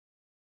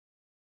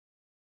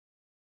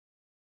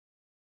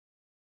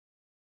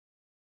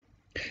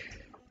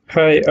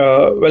Hi,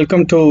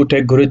 welcome to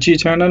Tech Guruji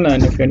channel,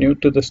 and if you're new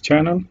to this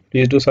channel,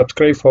 please do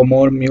subscribe for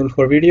more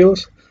Mule4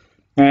 videos.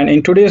 And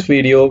in today's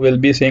video, we'll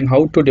be seeing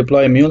how to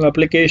deploy a Mule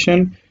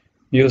application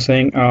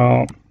using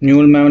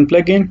Mule Maven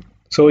plugin.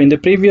 So in the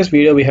previous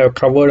video, we have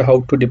covered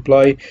how to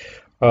deploy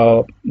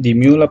the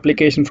Mule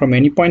application from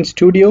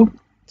anypointstudio.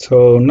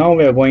 So now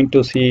we are going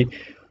to see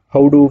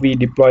how do we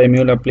deploy a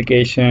Mule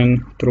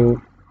application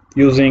through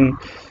using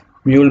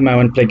Mule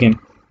Maven plugin.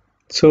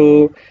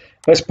 So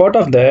as part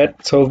of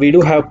that, so we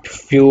do have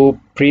few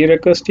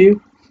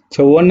prerequisites.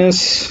 So one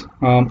is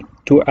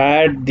to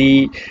add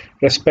the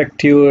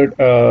respective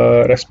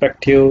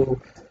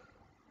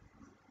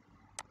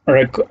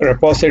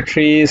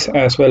repositories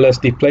as well as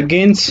the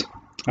plugins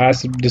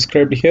as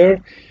described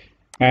here,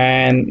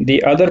 and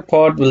the other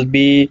part will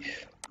be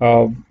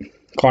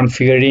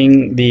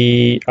configuring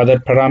the other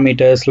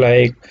parameters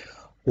like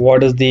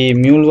what is the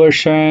Mule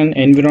version,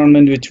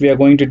 environment which we are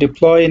going to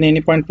deploy in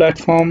Anypoint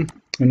platform,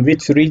 in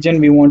which region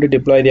we want to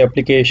deploy the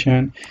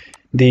application,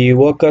 the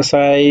worker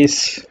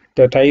size,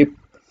 the type,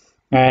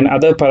 and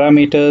other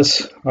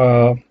parameters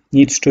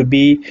needs to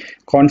be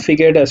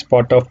configured as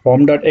part of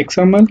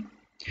pom.xml.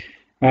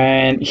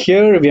 And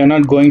here we are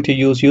not going to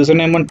use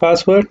username and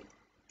password.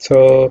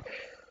 So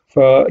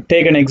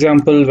take an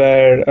example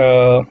where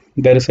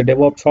there is a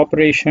DevOps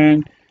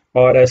operation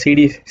or a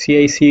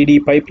CI/CD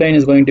pipeline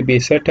is going to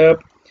be set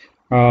up.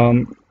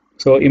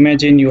 So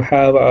imagine you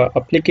have an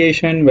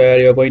application where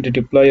you're going to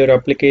deploy your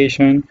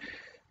application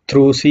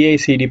through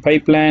CI/CD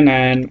pipeline,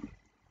 and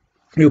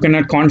you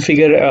cannot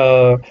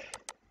configure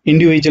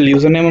individual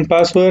username and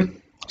password.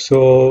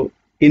 So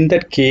in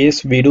that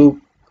case, we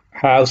do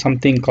have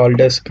something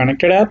called as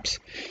connected apps.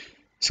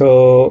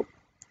 So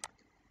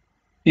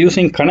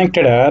using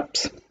connected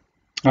apps,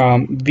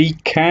 we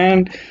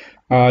can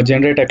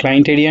generate a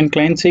client ID and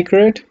client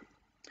secret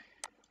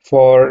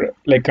for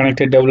like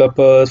connected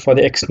developers, for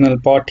the external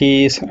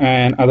parties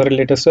and other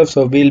related stuff.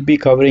 So we'll be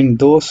covering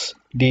those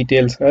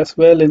details as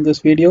well in this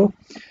video.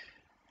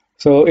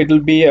 So it will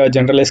be a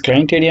generalized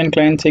client ID and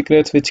client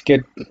secrets which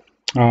get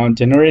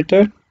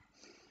generated,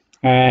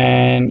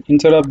 and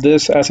instead of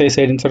this, as I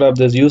said, instead of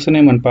this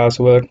username and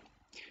password,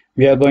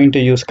 we are going to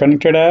use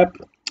connected app,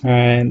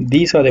 and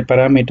these are the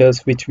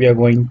parameters which we are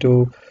going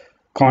to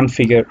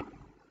configure.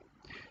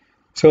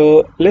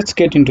 So let's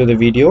get into the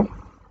video.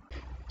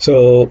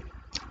 So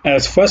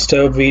as first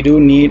step, we do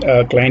need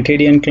a client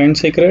ID and client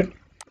secret.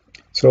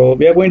 So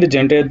we are going to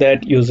generate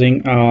that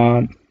using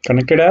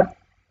connected app.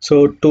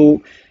 So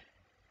to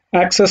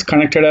access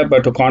connected app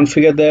or to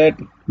configure that,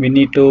 we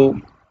need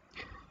to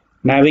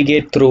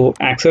navigate through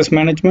access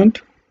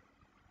management.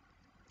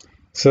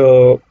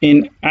 So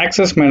in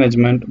access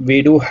management,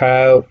 we do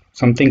have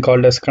something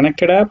called as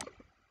connected app.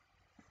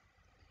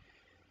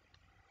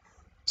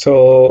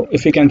 So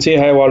if you can see,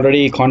 I have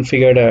already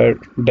configured a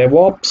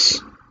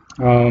DevOps.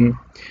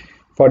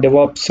 For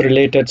DevOps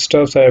related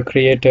stuff, I have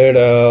created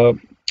a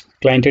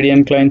client ID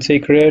and client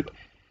secret.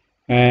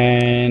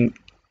 And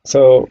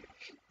so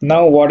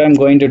now what I'm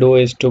going to do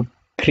is to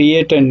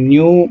create a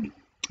new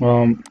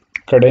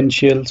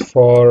credentials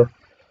for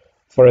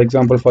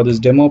example, for this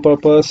demo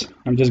purpose.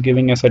 I'm just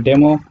giving as a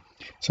demo.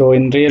 So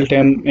in real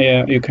time,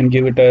 you can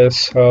give it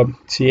as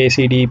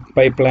CI/CD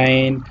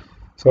pipeline,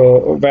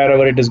 so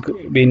wherever it is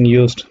being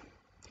used.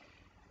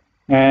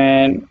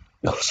 And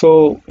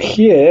so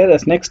here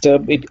as next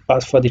step, it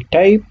asks for the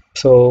type.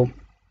 So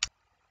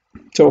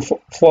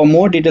for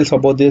more details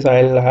about this,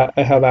 I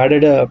have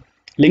added a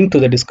link to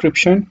the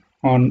description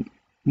on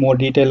more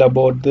detail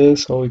about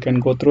this, so you can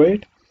go through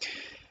it.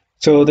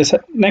 So this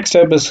next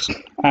step is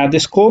add the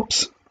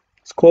scopes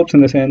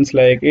in the sense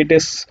like it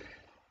is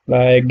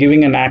like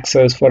giving an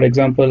access. For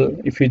example,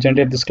 if you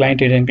generate this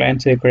client ID and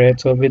client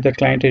secret, so with the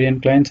client ID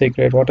and client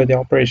secret, what are the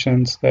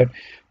operations that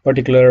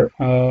particular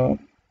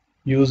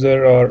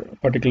user or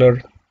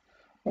particular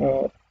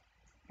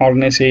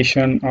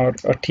organization or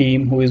a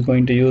team who is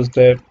going to use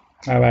that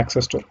have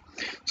access to.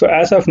 So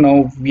as of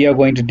now, we are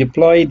going to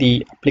deploy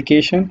the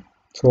application.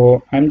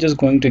 So I'm just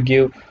going to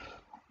give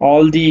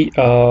all the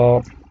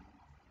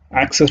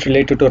access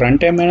related to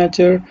runtime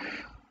manager.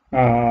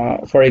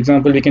 For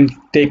example, we can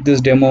take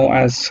this demo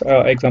as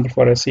example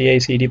for a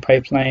CI/CD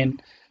pipeline.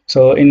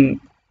 So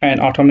in an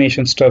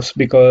automation stuffs,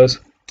 because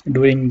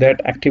doing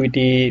that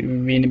activity,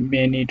 we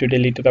may need to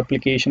delete the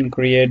application,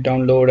 create,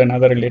 download, and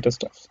other related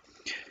stuff.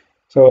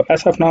 So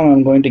as of now,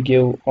 I'm going to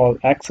give all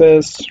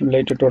access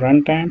related to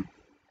runtime.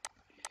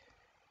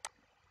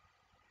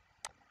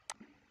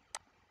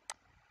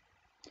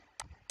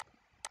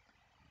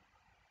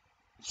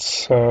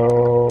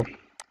 So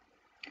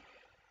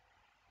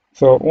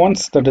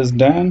once that is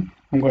done,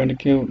 I'm going to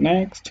give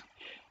next.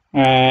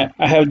 I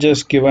have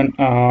just given,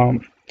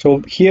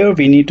 so here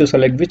we need to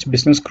select which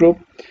business group.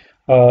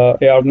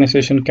 A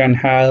organization can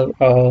have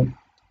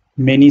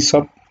many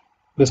sub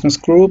business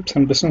groups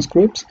and business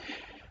groups.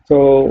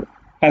 So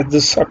as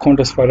this account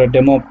is for a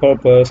demo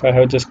purpose, I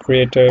have just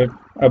created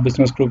a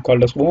business group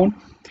called as one,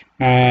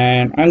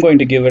 and I'm going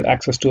to give it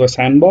access to a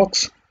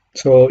sandbox.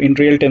 So in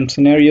real-time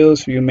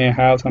scenarios, you may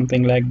have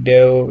something like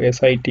dev,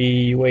 SIT,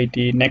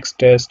 UIT, next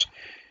test,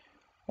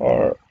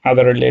 or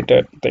other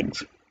related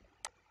things.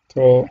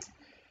 So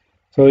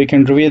we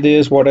can review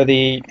this, what are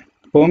the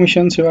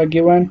permissions you are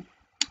given,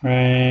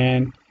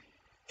 and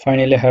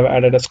finally I have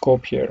added a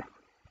scope here.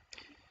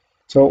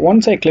 So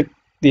once I click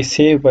the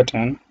save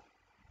button,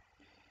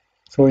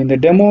 so in the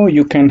demo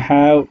you can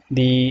have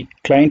the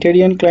client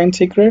ID and client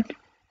secret.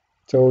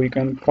 So you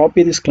can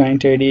copy this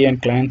client ID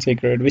and client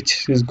secret,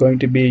 which is going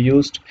to be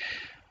used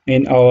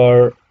in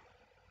our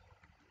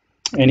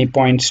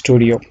Anypoint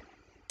Studio.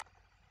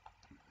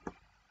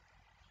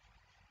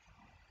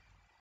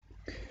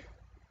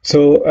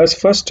 So as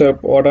first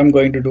step, what I'm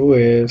going to do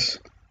is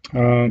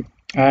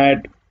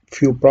add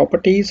few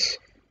properties,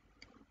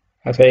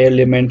 as I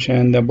earlier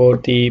mentioned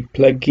about the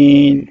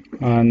plugin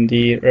and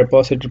the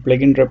repository,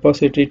 plugin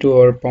repository to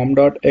our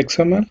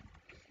pom.xml.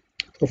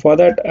 So for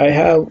that, I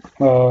have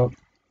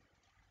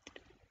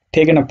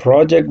taken a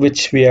project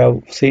which we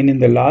have seen in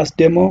the last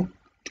demo,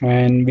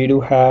 and we do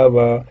have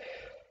a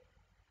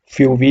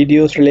few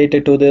videos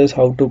related to this,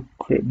 how to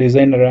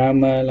design a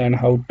YAML and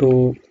how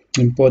to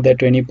import that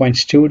to Anypoint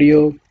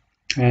Studio,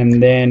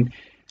 and then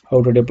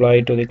how to deploy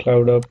it to the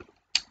Cloudhub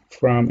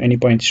from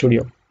Anypoint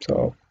Studio.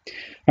 So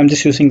I'm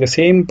just using the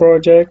same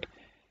project.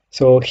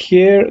 So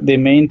here the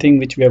main thing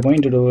which we are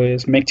going to do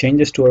is make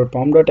changes to our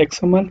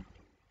pom.xml.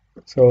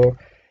 So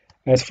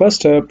as first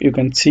step, you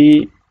can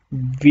see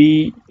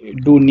we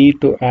do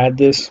need to add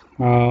this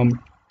Maven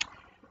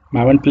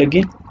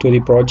plugin to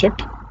the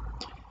project.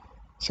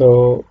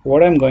 So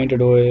what I'm going to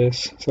do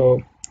is,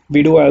 so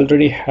we do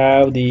already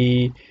have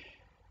the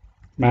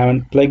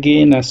Maven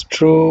plugin as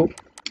true,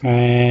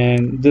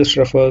 and this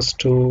refers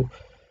to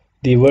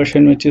the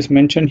version which is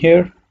mentioned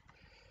here.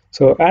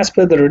 So as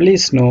per the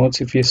release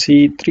notes, if you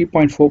see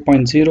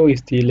 3.4.0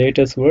 is the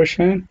latest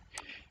version,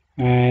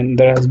 and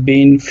there has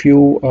been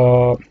few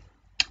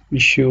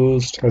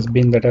issues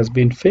that has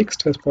been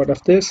fixed as part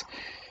of this.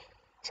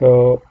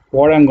 So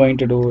what I'm going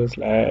to do is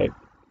like,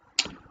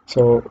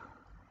 so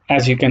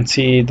as you can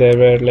see, there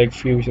were like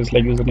few issues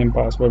like username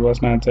password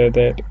was not set,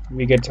 that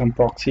we get some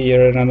proxy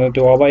error, and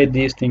to avoid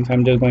these things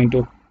I'm just going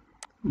to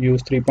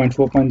use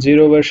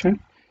 3.4.0 version.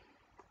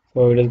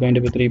 So it is going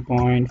to be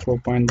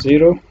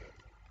 3.4.0.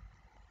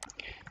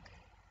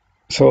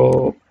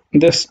 So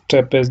this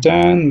step is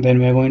done. Then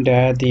we're going to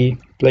add the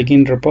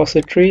plugin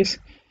repositories.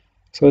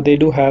 So they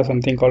do have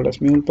something called as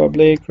Mule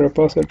public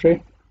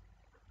repository.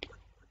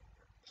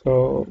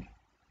 So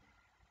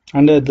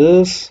under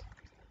this,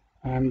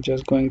 I'm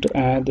just going to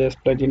add this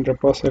plugin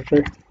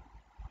repository.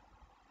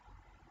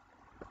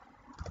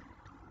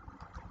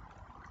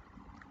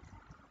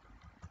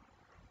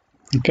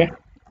 Okay.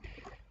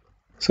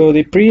 So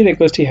the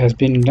prerequisite has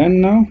been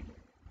done now.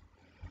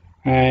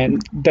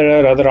 And there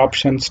are other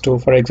options too.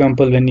 For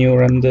example, when you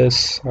run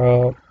this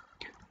or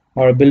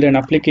build an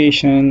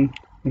application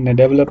in a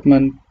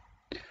development,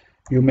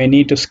 you may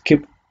need to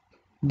skip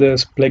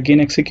this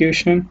plugin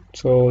execution.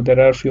 So there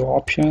are a few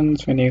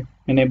options when you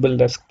enable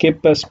the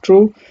skip as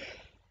true,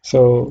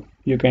 so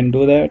you can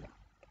do that.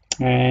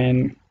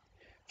 And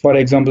for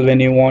example, when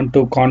you want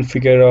to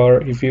configure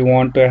or if you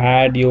want to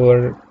add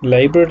your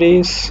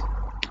libraries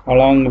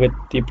along with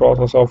the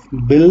process of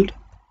build,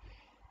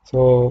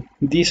 so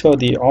these are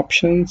the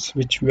options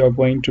which we are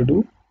going to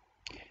do.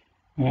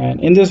 And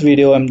in this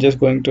video I'm just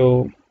going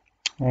to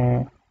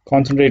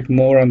concentrate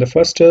more on the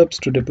first steps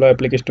to deploy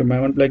application to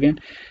Maven plugin.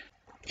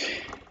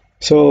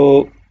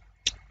 So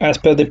as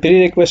per the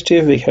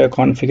prerequisite, we have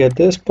configured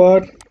this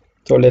part.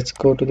 So let's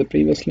go to the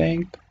previous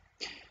link.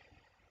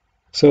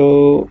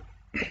 So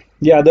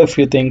the other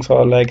few things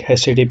are like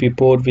HTTP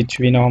port, which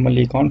we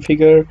normally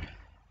configure,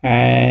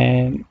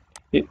 and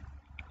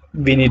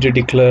we need to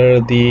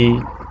declare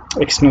the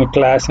external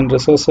class and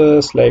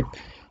resources, like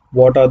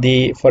what are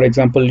the, for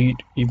example,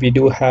 if we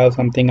do have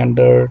something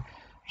under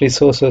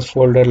resources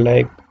folder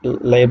like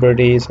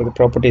libraries or the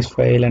properties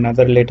file and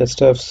other related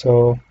stuff,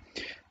 so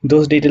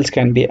those details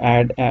can be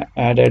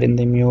added in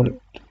the mule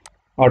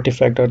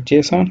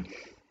artifact.json.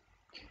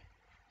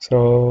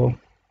 So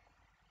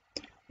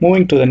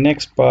moving to the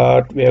next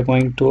part, we are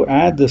going to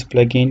add this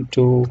plugin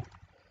to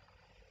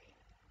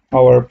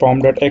our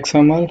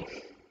pom.xml.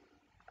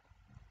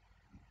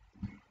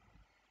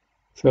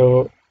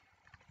 So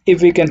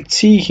if we can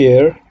see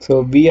here,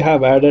 so we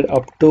have added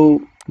up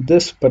to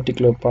this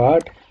particular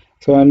part.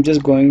 So I'm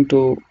just going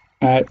to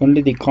add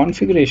only the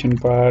configuration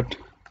part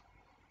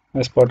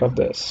as part of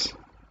this.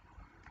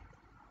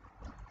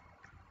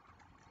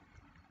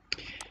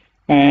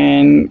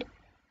 And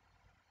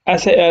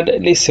as I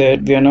already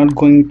said, we are not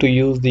going to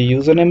use the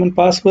username and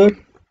password.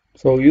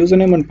 So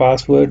username and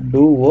password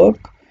do work,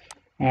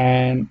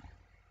 and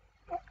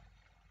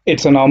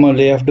it's a normal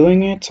way of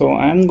doing it. So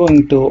I'm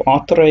going to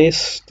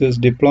authorize this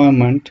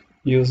deployment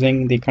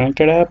using the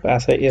connected app,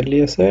 as I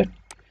earlier said.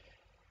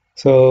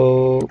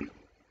 So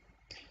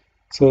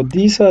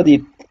these are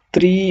the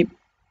three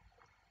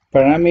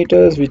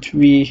parameters which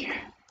we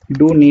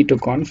do need to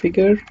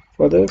configure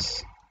for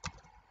this.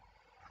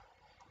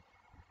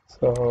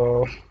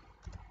 So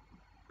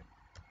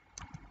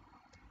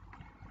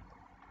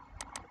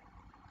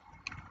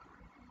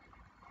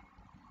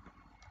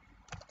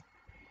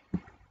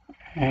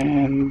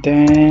and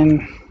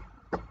then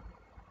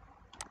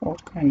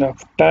what kind of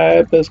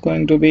type is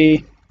going to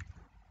be.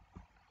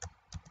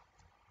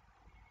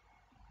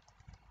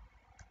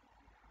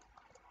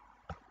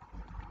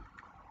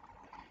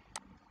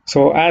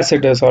 So as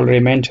it is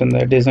already mentioned,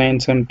 the design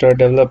center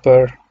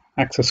developer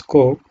access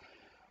scope,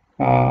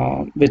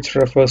 which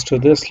refers to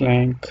this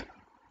link.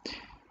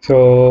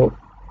 So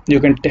you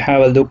can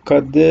have a look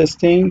at these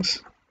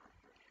things.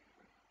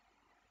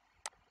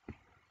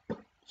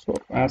 So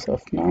as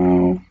of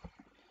now,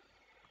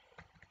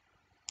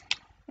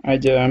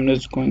 I'm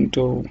just going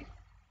to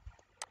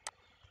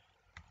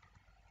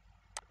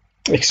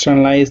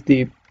externalize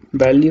the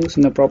values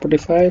in the property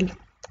file.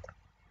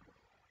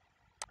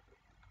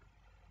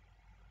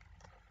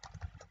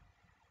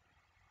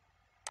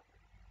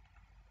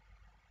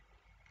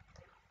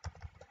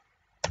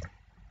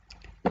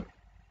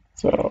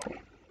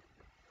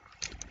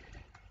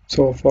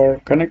 So for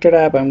connected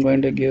app, I'm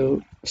going to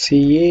give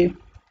ca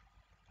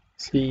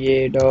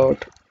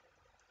dot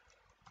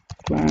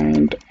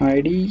client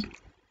ID.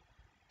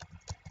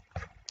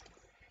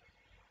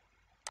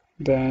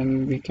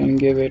 Then we can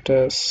give it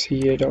a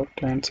ca dot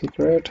client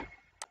secret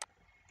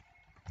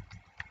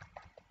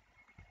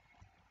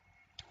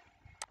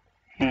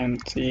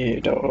and ca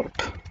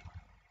dot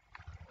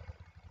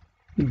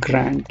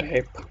grant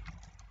type.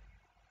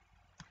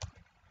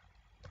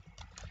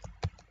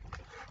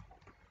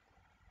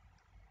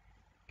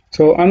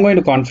 So I'm going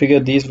to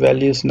configure these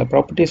values in the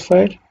properties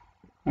file,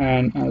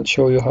 and I'll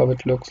show you how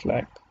it looks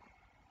like.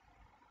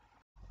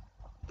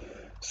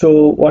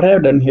 So what I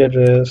have done here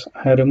is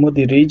I removed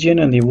the region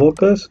and the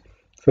workers.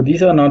 So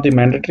these are not the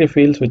mandatory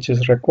fields which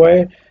is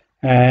required.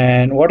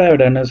 And what I have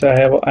done is I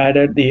have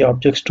added the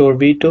object store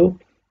v2,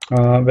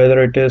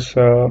 whether it is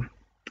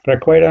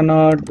required or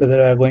not,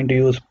 whether I'm going to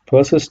use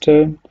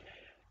persistent,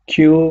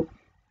 queue,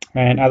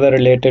 and other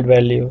related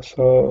values.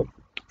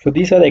 So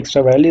these are the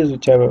extra values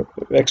which have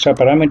extra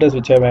parameters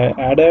which I've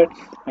added,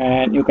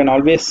 and you can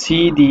always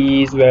see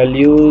these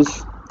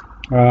values.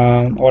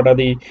 What are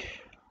the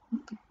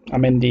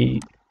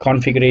the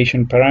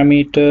configuration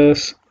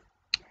parameters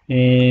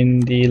in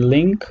the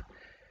link,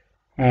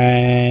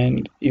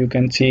 and you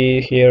can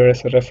see here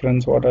as a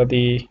reference what are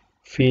the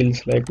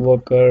fields like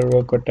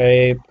worker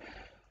type,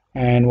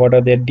 and what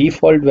are their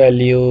default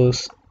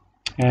values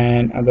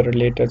and other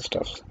related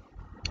stuff.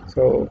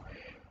 So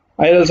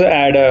I'll also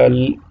add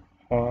a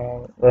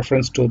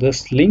reference to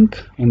this link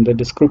in the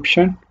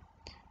description.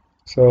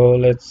 So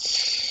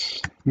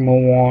let's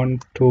move on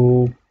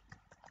to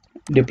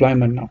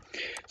deployment now.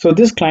 So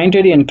this client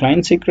ID and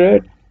client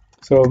secret,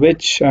 so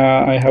which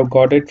I have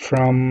got it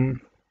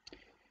from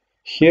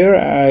here.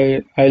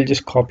 I'll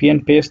just copy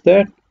and paste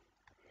that.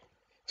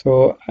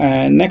 So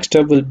next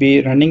step will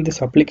be running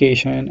this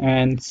application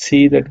and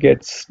see that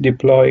gets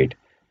deployed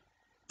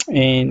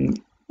in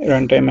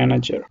runtime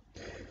manager.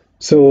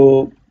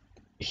 So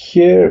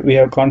here we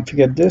have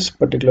configured this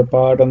particular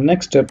part. The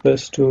next step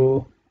is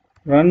to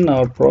run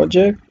our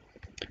project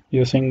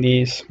using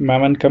these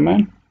Maven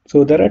command.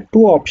 So there are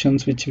two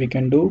options which we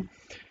can do.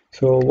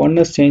 So one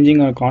is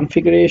changing our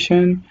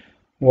configuration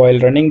while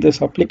running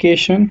this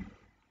application.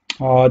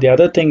 The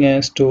other thing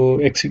is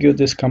to execute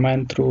this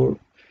command through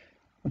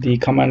the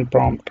command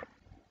prompt.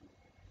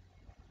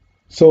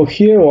 So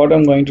here what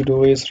I'm going to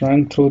do is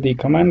run through the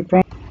command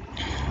prompt.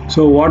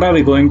 So what are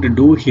we going to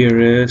do here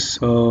is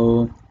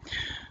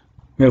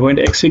we're going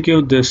to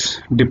execute this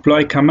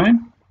deploy command.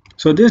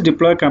 So this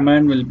deploy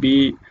command will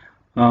be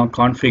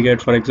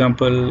configured. For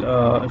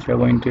example, if you're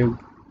going to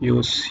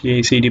use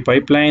CI/CD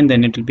pipeline,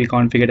 then it will be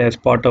configured as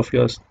part of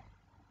your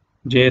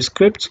JS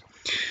scripts.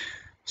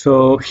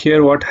 So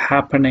here what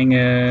happening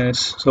is,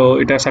 so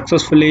it has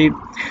successfully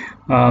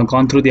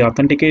gone through the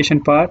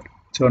authentication part.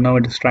 So now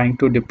it is trying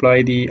to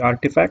deploy the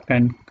artifact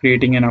and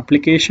creating an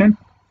application.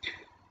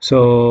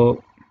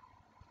 So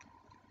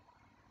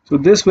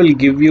this will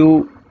give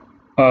you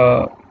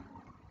a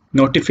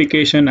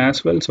notification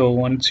as well. So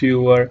once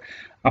your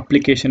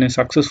application is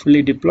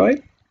successfully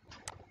deployed,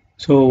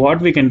 so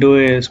what we can do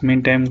is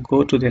meantime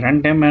go to the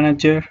runtime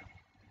manager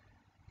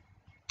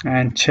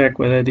and check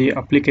whether the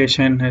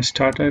application has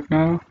started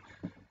now.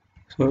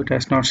 So it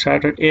has not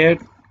started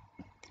yet.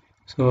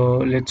 So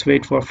let's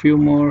wait for a few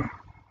more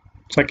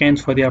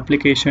seconds for the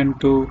application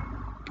to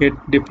get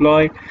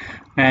deployed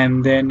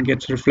and then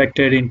gets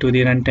reflected into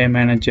the runtime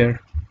manager.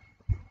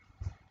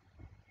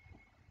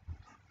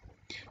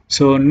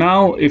 So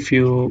now if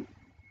you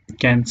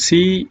can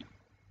see,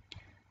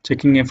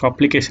 checking if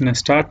application has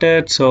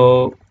started,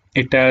 so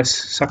it has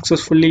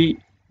successfully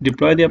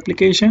deployed the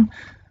application.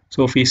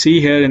 So if we see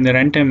here in the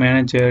runtime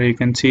manager, you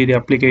can see the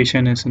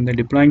application is in the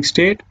deploying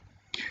state.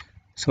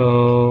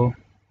 So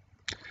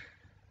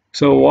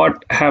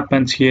what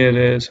happens here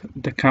is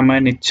the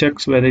command, it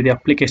checks whether the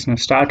application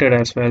has started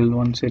as well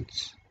once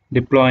it's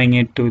deploying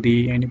it to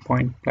the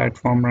anypoint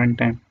platform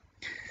runtime.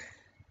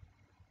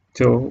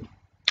 So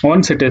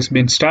once it has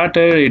been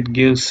started, it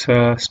gives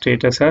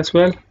status as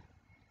well.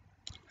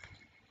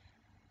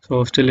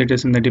 So still it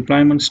is in the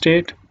deployment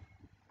state.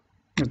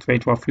 Let's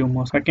wait for a few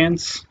more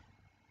seconds.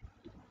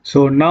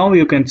 So now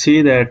you can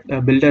see that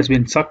a build has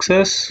been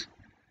success.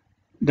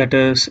 That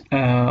is,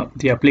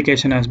 the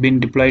application has been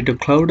deployed to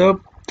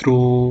Cloudhub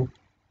through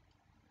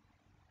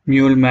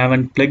Mule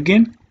Maven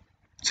plugin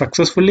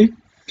successfully.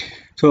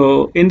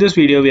 So in this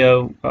video, we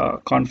have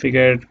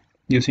configured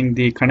using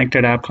the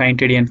connected app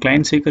client ID and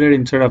client secret.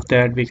 Instead of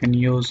that, we can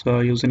use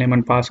username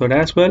and password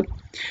as well.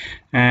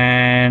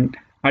 And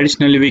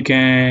additionally, we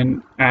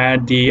can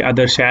add the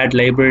other shared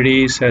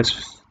libraries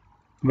as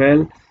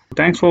well.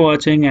 Thanks for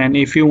watching, and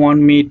if you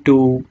want me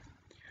to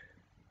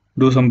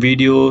do some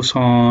videos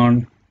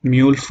on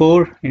Mule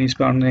 4,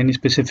 on any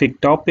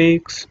specific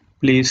topics,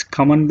 please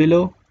comment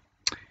below.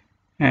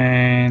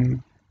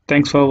 And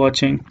thanks for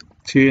watching.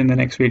 See you in the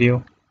next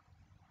video.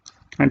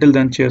 Until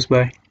then, cheers,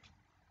 bye.